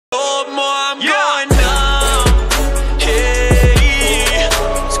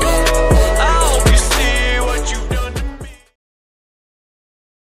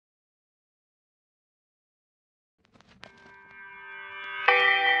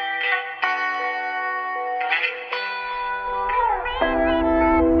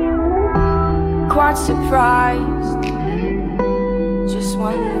not surprised. Just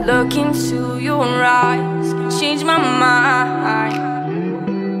one look into your eyes can change my mind.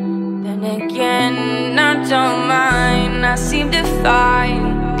 Then again, I don't mind. I seem to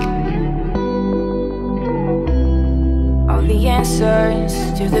find all the answers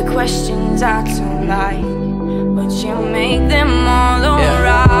to the questions I don't like, but you make them all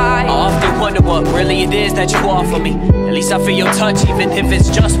alright. I often wonder what really it is that you offer me. At least I feel your touch, even if it's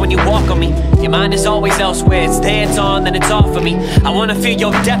just when you walk on me. Your mind is always elsewhere, it's there, it's on, then it's off of me. I wanna feel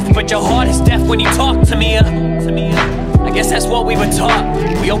your depth, but your heart is deaf when you talk to me. I guess that's what we were taught.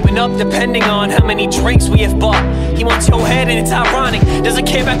 We open up depending on how many drinks we have bought. He wants your head and it's ironic, doesn't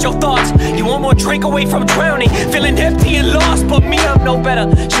care about your thoughts. You want more drink away from drowning, feeling empty and lost. But me, I'm no better.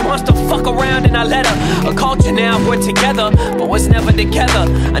 She wants to fuck around and I let her. A culture now, we're together, but was never together.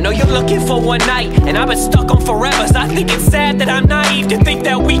 I know you're looking for one night, and I've been stuck on forever. So I think it's sad that I'm naive to think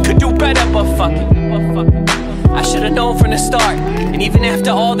that we could do better. But fuck it, I should've known from the start. And even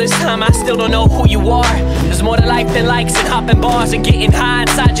after all this time, I still don't know who you are. There's more to life than likes and hopping bars and getting high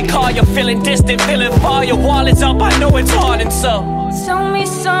inside your car. You're feeling distant, feeling far. Your wallet's up, I know it's hard, and so tell me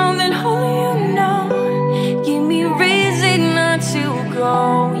something, who you know. Give me reason not to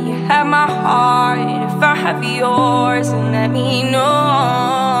go. You have my heart, if I have yours, and let me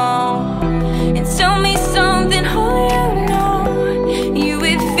know. And tell me something, who you know. You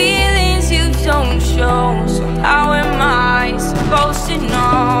with feelings you don't show. So how am I supposed to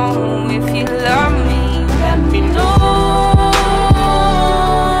know if you love me? Let me know.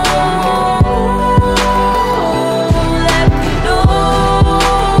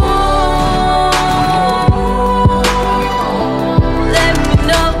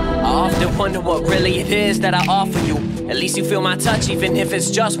 Wonder what really it is that I offer you. At least you feel my touch, even if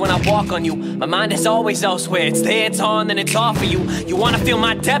it's just when I walk on you. My mind is always elsewhere, it's there, it's on, then it's off for you. You wanna feel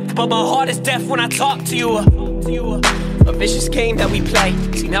my depth, but my heart is deaf when I talk to you. A vicious game that we play.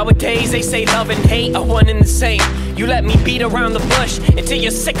 See, nowadays they say love and hate are one and the same. You let me beat around the bush until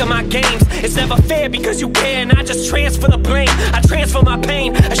you're sick of my games. It's never fair because you care and I just transfer the blame. I transfer my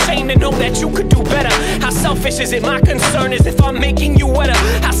pain, ashamed to know that you could do better. How selfish is it? My concern is if I'm making you wetter.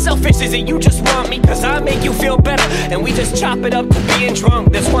 How selfish is it? You just want me cause I make you feel better. And we just chop it up to being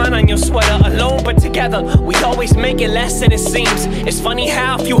drunk. There's wine on your sweater, alone but together. We always make it less than it seems. It's funny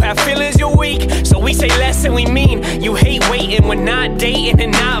how if you have feelings you're weak. So we say less than we mean. You hate waiting, we're not dating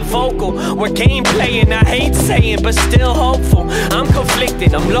and not vocal. We're game playing, I hate saying, but still hopeful. I'm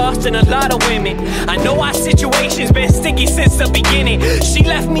conflicted, I'm lost in a lot of women. I know our situation's been sticky since the beginning. She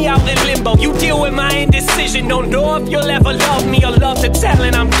left me out in limbo, you deal with my indecision. Don't know if you'll ever love me or love the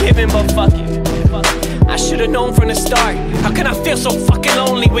talent I'm giving, but fuck it, I should've known from the start. How can I feel so fucking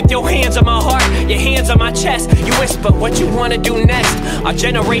lonely with your hands on my heart, your hands on my chest? You whisper what you wanna do next. Our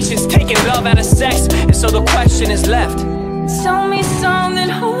generation's taking love out of sex, and so the question is left. Tell me something,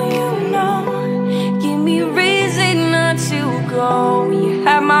 who you know. Give me reason not to go. You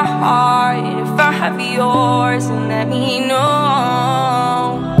have my heart, if I have yours, and let me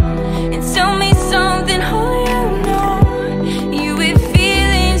know. And tell me something, who you know. You with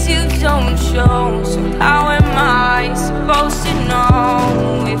feelings you don't show. So how am I supposed to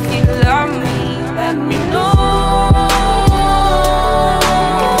know if you love me? Let me know.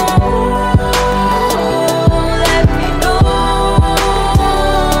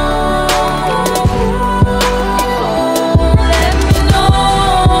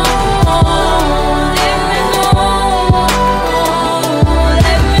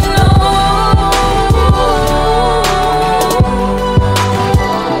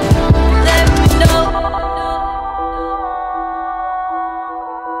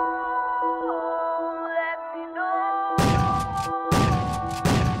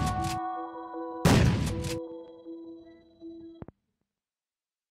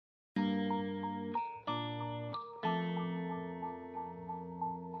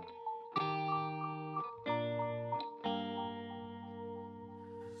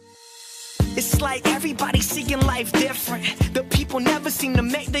 It's like everybody's seeing life different. The people never seem to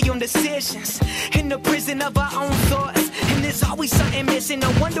make their own decisions. In the prison of our own thoughts, and there's always something missing.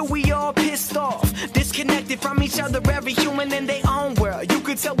 No wonder we all pissed off, disconnected from each other. Every human in their own world. You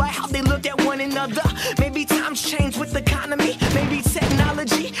could tell by how they look at one another. Maybe times change with the economy, maybe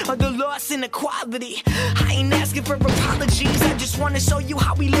technology, or the loss in equality. I ain't asking for apologies, I just wanna show you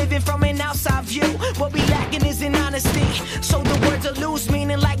how we living from an outside view. What we lacking is in honesty, so the words will lose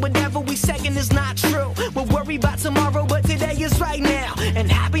meaning like whatever we second is not true.